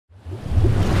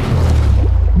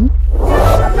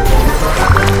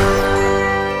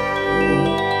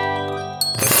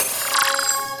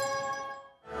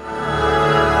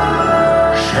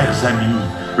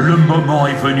moment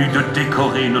est venu de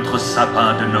décorer notre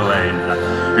sapin de Noël.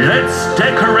 Let's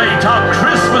decorate our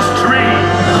Christmas tree!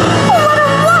 What a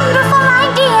wonderful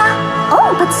idea!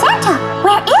 Oh, but Santa,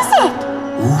 where is it?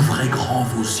 Ouvrez grand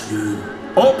vos yeux.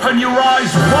 Open your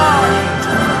eyes wide!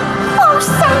 Oh,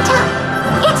 Santa,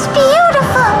 it's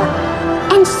beautiful!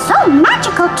 And so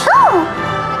magical, too!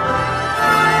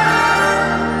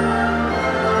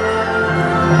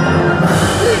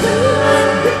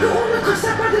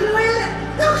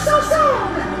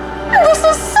 This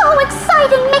is so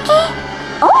exciting, Mickey!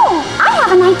 Oh, I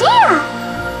have an idea!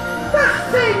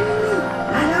 Parfait!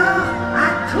 Alors, à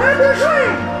toi de jouer!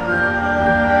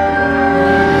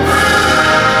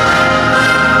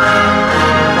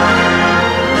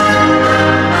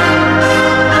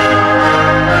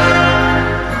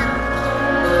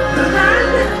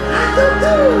 Donald, à ton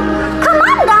tour! Come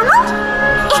on, Donald!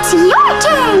 It's your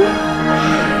turn!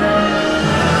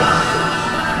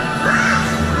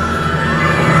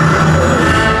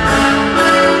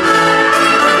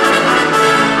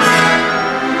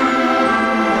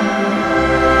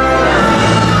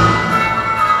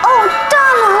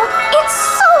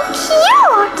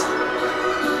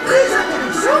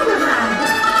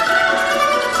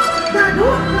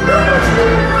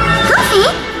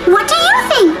 What do you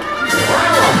think?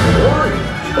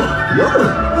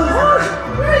 Orange,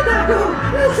 mais d'accord,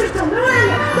 nous fêtons Noël,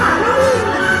 Halloween.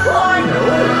 I know,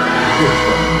 it's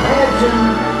imagine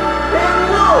and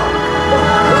love.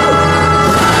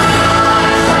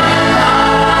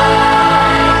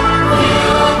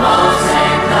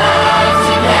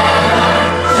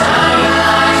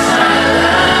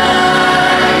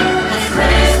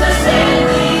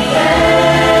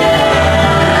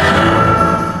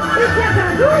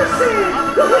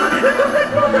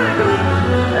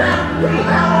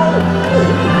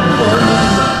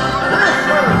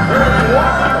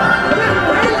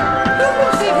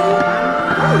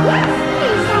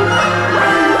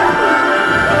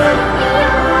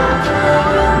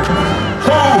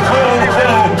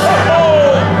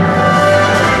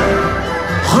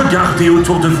 Regardez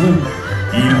autour de vous.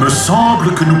 Il me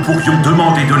semble que nous pourrions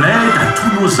demander de l'aide à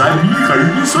tous nos amis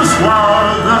réunis ce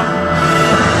soir.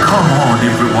 Come on,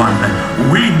 everyone.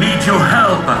 We need your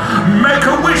help. Make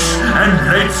a wish and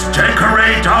let's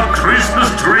decorate our Christmas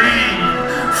tree.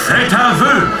 Faites un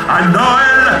vœu. À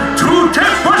Noël, tout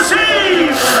est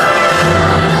possible.